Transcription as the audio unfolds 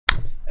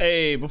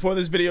Hey, before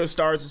this video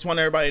starts, just want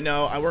everybody to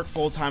know I work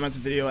full-time as a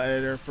video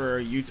editor for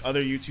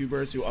other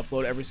YouTubers who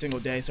upload every single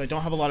day, so I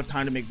don't have a lot of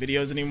time to make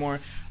videos anymore.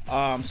 So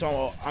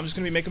I'm just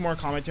going to be making more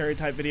commentary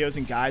type videos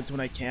and guides when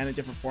I can in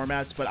different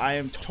formats, but I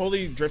am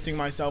totally drifting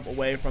myself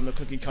away from the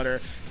cookie cutter,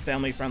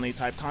 family-friendly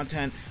type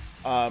content.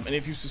 And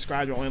if you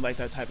subscribe or only like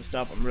that type of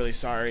stuff, I'm really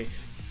sorry.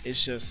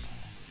 It's just,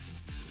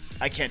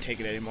 I can't take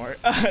it anymore.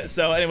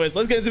 So anyways,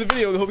 let's get into the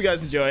video. We hope you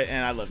guys enjoy it,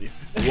 and I love you.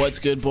 What's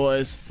good,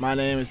 boys? My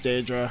name is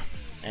Daedra,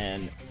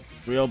 and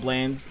Real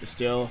Blaines is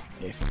still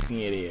a fucking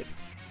idiot.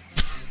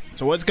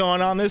 So what's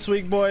going on this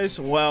week, boys?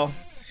 Well,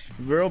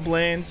 Real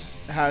Blaines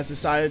has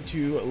decided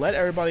to let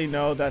everybody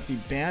know that the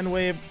ban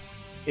wave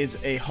is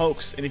a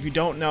hoax. And if you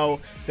don't know,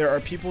 there are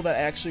people that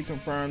actually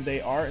confirm they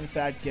are in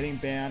fact getting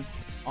banned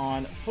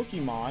on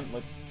Pokemon.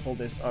 Let's pull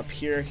this up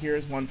here.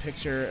 Here's one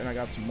picture, and I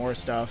got some more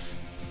stuff.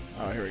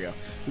 Oh, here we go.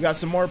 We got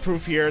some more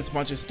proof here. It's a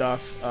bunch of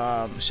stuff.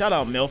 Shout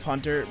out MILF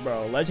Hunter,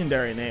 bro.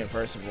 Legendary name,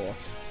 first of all.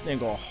 This thing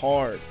go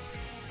hard.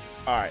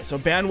 Alright, so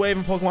ban wave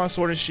in Pokemon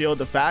Sword and Shield.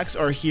 The facts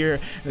are here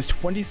in this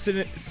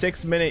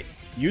 26-minute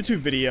YouTube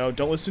video.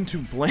 Don't listen to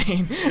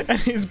Blaine and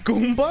his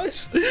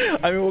Goombas.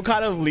 I mean, what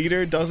kind of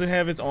leader doesn't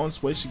have his own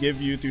Switch to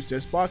give you through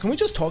Sysblock? Can we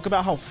just talk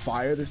about how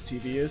fire this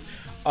TV is?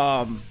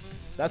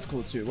 That's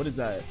cool too. What is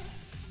that?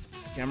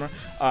 Camera?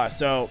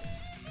 So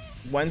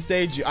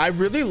Wednesday, I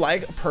really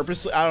like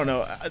purposely, I don't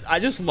know, I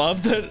just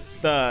love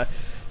the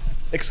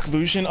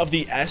exclusion of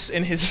the S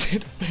in his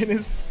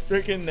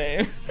freaking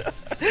name.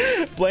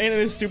 Blaine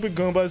and his stupid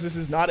Goombas, this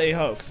is not a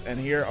hoax. And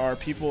here are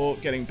people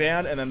getting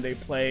banned, and then they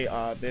play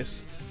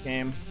this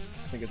game.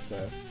 I think it's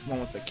the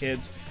one with the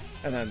kids,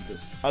 and then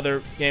this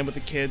other game with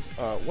the kids.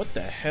 What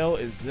the hell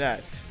is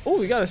that? Oh,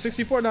 we got a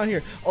 64 down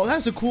here. Oh,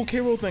 that's a cool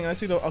K-roll thing. I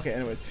see the, okay,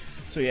 anyways.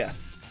 So yeah,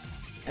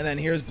 and then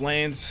here's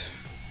Blaine's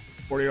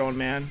 40-year-old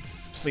man.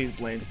 Please,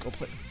 Blaine,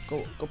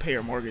 go pay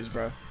your mortgage,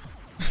 bro.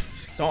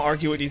 Don't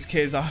argue with these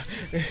kids.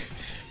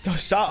 Don't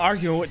stop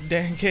arguing with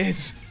damn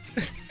kids.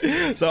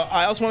 So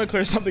I also want to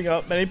clear something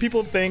up. Many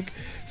people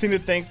seem to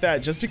think that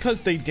just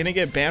because they didn't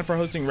get banned for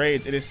hosting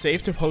raids, it is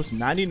safe to post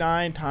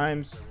 99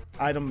 times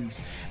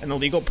items in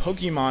illegal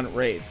Pokemon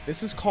raids.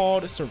 This is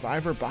called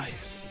survivor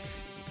bias.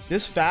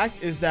 This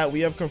fact is that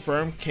we have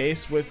confirmed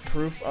case with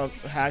proof of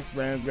hacked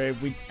random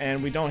raid,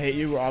 and we don't hate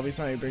you. We're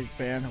obviously not a big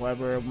fan.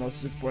 However,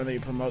 most disappointing that you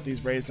promote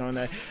these raids knowing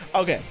that.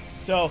 Okay,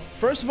 so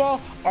first of all,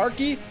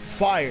 Arky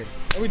fired.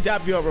 Let me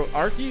dap you up, bro.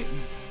 Arky,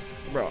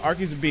 bro,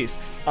 Arky's a beast.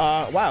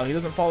 Wow, he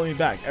doesn't follow me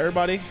back.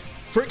 Everybody,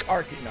 frick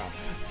Arky.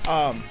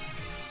 No.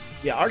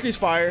 Yeah, Arky's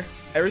fire.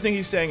 Everything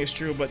he's saying is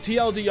true. But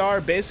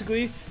TLDR,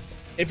 basically,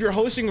 if you're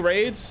hosting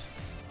raids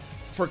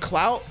for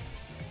clout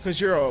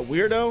because you're a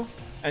weirdo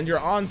and you're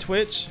on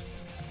Twitch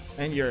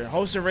and you're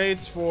hosting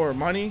raids for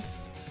money,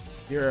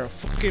 you're a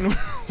fucking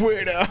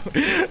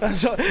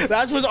weirdo.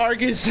 That's what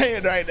Arky's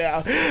saying right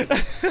now.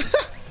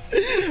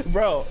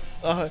 Bro,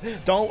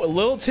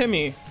 Lil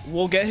Timmy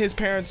will get his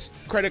parents'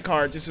 credit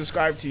card to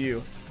subscribe to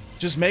you.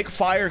 Just make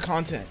fire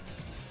content.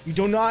 You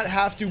do not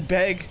have to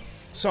beg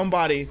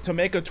somebody to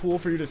make a tool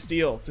for you to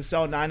steal, to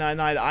sell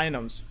 999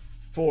 items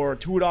for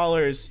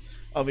 $2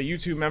 of a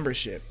YouTube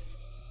membership.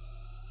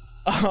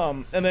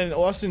 And then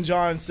Austin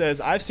John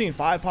says, I've seen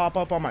 5 pop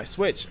up on my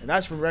Switch, and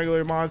that's from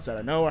regular mods that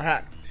I know are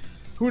hacked.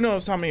 Who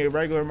knows how many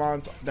regular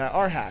mods that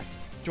are hacked?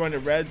 Join the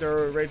Reds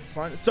or raid for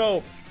fun.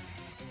 So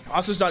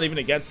Austin's not even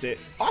against it.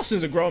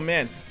 Austin's a grown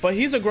man, but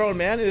he's a grown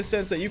man in the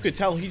sense that you could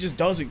tell he just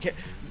doesn't care.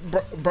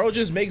 Bro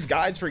just makes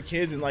guides for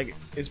kids and like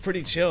is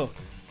pretty chill.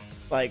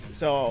 Like,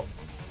 so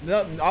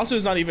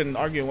Austin's not even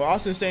arguing. What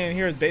Austin's saying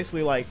here is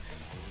basically like,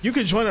 you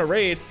could join a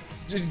raid,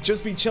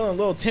 just be chilling,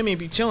 little Timmy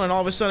be chilling, all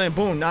of a sudden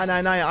boom,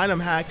 999 item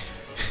hack,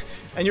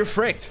 and you're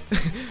fricked.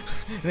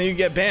 And then you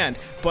get banned.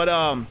 But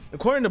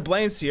according to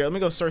Blaine's here, let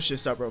me go search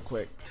this up real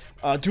quick.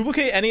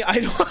 Duplicate any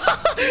item.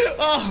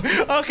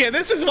 Oh, okay,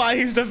 this is why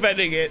he's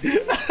defending it.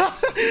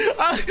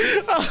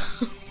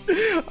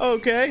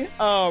 Okay.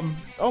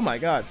 Oh my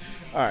god.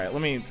 All right,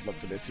 let me look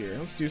for this here.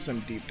 Let's do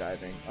some deep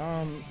diving.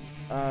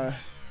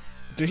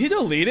 Did he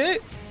delete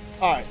it?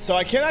 All right, so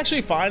I can't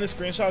actually find a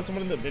screenshot of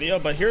someone in the video,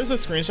 but here's a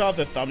screenshot of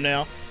the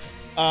thumbnail.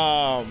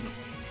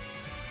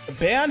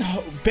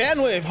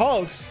 Ban wave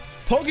hoax.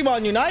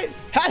 Pokemon Unite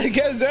had to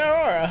get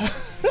Zeraora.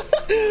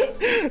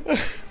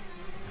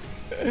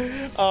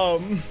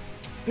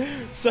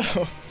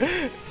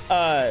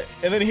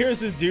 And then here's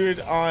this dude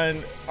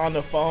on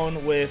the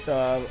phone with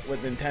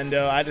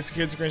Nintendo. I had a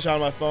security screenshot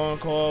of my phone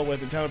call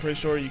with Nintendo. Pretty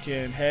sure you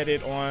can head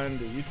it on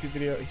the YouTube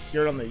video,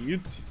 hear it on the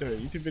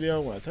YouTube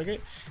video when I took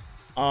it.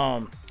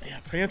 Yeah,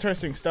 pretty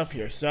interesting stuff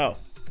here. So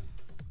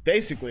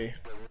basically,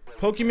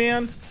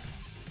 Pokemon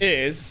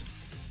is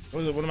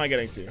what am I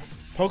getting to?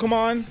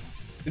 Pokemon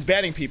is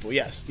banning people.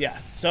 Yes, yeah.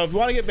 So if you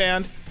want to get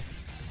banned,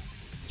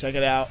 check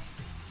it out.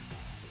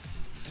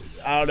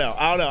 I don't know.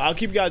 I'll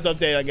keep you guys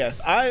updated, I guess.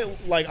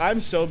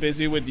 I'm so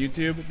busy with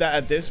YouTube that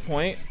at this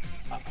point,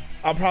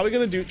 I'm probably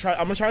gonna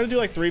I'm gonna try to do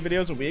like 3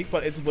 videos a week,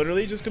 but it's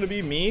literally just gonna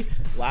be me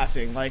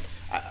laughing. Like,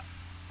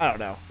 I don't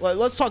know.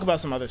 Let's talk about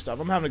some other stuff.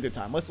 I'm having a good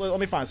time. Let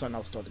me find something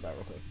else to talk about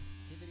real quick.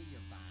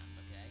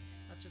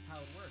 how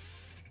it works.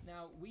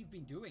 Now, we've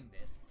been doing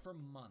this for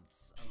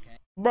months, okay?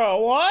 Bro,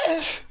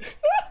 what?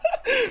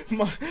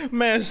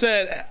 Man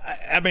said,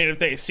 I mean, if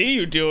they see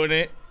you doing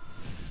it,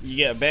 you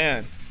get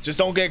banned. Just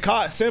don't get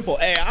caught. Simple.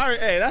 Hey,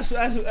 hey, that's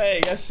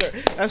hey, yes sir.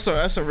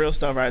 That's some real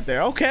stuff right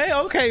there.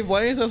 Okay,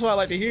 Blaze. That's what I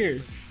like to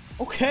hear.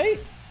 Okay.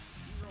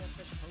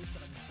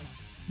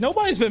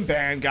 Nobody's been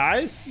banned,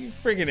 guys. You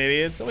freaking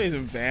idiots. Nobody's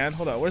been banned.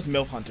 Hold on. Where's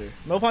MILF Hunter?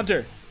 MILF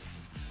Hunter.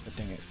 Oh,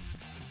 dang it.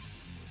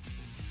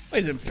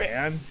 Nobody's been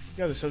banned.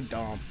 You guys are so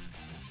dumb.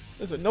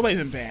 Listen, nobody's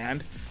been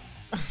banned.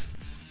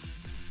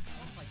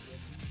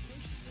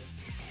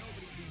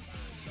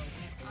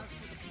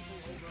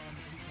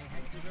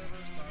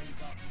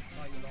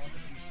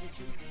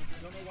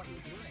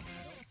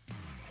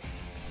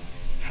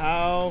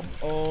 How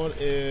old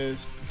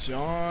is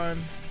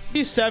John?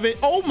 27.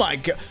 Oh my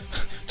god.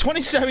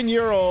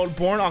 27-year-old,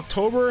 born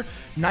October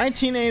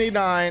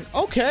 1989.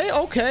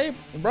 Okay.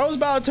 Bro's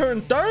about to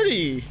turn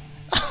 30.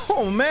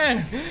 Oh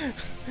man.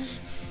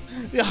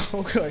 Yeah,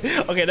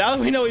 okay, now that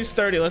we know he's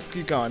 30, let's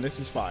keep going. This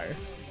is fire.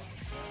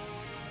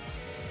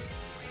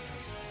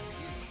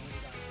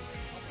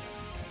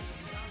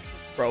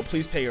 Bro,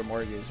 please pay your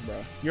mortgage,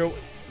 bro.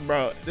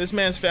 Bro, this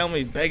man's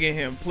family begging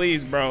him,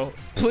 please, bro.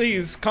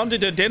 Please come to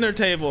the dinner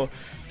table.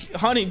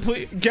 Honey,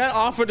 please get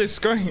off of the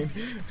screen.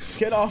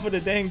 Get off of the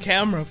dang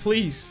camera,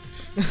 please.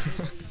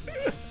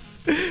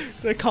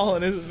 They're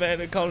calling this man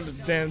to come to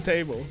the damn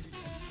table.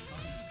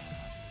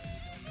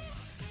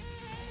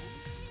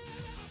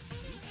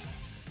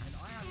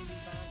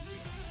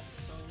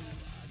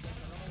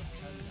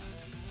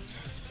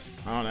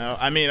 I don't know.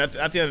 I mean, at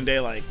the end of the day,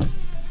 like,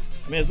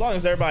 I mean, as long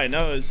as everybody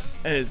knows,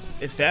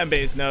 his fan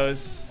base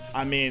knows,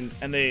 I mean,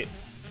 and I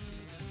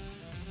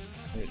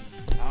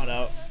don't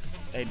know.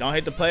 Hey, don't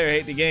hate the player,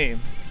 hate the game.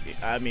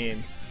 I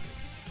mean,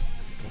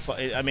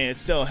 it's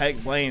still heck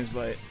Blaines,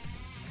 but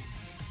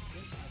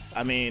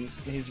I mean,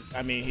 he's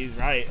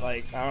right.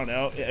 Like, I don't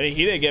know. I mean,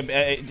 he didn't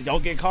get,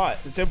 don't get caught.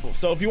 It's simple.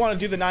 So if you want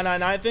to do the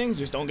 999 thing,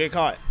 just don't get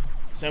caught.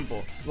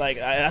 Simple. Like,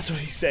 that's what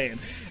he's saying.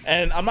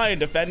 And I'm not even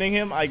defending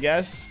him, I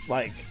guess.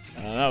 Like,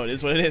 I don't know. It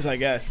is what it is, I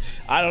guess.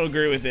 I don't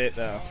agree with it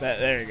though.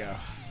 There you go.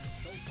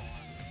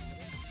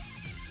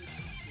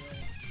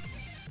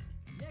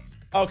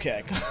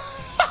 Okay.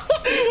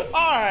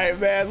 All right,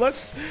 man.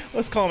 Let's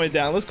calm it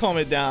down. Let's calm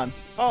it down.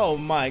 Oh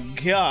my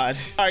god.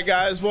 All right,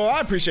 guys. Well, I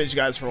appreciate you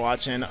guys for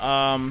watching.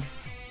 Yeah,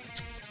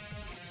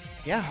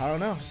 I don't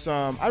know. So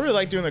I really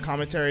like doing the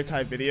commentary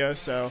type videos.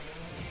 So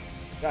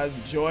you guys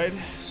enjoyed,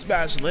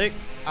 smash like.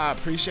 I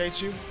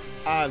appreciate you.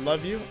 I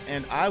love you,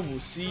 and I will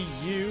see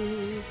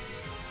you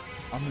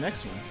on the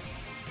next one.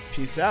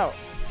 Peace out.